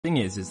Thing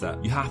is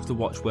that you have to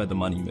watch where the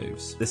money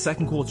moves. The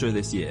second quarter of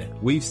this year,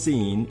 we've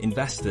seen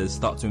investors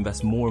start to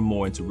invest more and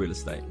more into real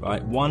estate,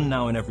 right? 1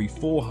 now in every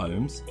 4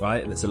 homes,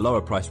 right? That's a lower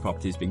price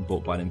property is being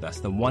bought by an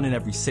investor. 1 in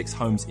every 6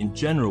 homes in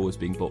general is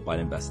being bought by an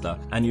investor.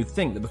 And you'd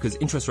think that because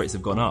interest rates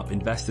have gone up,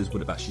 investors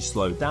would have actually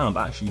slowed down.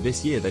 But actually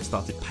this year, they've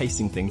started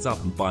pacing things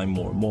up and buying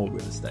more and more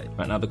real estate.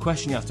 Right now, the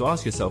question you have to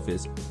ask yourself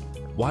is,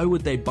 why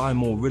would they buy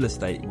more real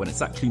estate when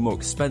it's actually more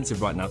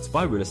expensive right now to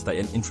buy real estate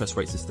and interest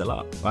rates are still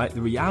up, right?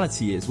 The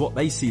reality is what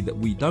they see that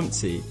we don't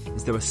see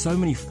is there are so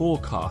many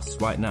forecasts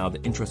right now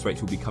that interest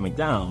rates will be coming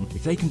down.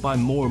 If they can buy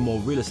more and more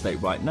real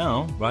estate right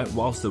now, right,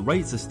 whilst the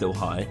rates are still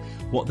high,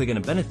 what they're going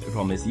to benefit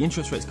from is the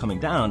interest rates coming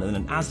down, and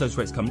then as those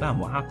rates come down,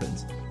 what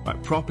happens?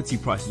 Right, property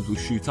prices will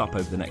shoot up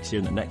over the next year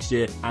and the next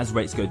year as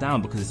rates go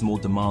down because there's more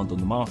demand on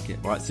the market,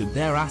 right? So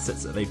their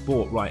assets that they've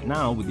bought right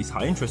now with these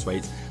high interest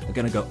rates are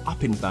going to go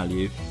up in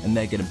value, and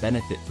they're going to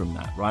benefit from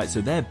that, right? So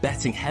they're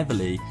betting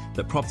heavily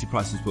that property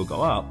prices will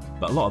go up,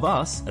 but a lot of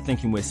us are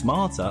thinking we're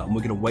smarter and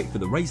we're going to wait for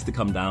the rates to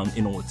come down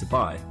in order to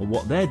buy. Well,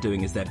 what they're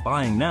doing is they're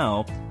buying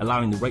now,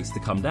 allowing the rates to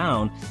come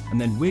down,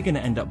 and then we're going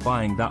to end up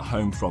buying that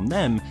home from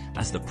them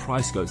as the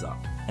price goes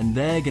up. And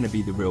they're going to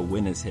be the real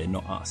winners here,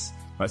 not us.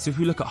 Right, so if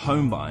we look at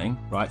home buying,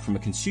 right, from a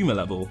consumer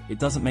level, it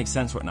doesn't make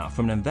sense right now.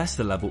 From an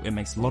investor level, it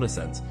makes a lot of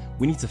sense.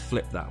 We need to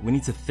flip that. We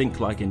need to think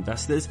like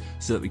investors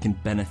so that we can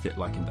benefit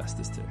like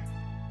investors too.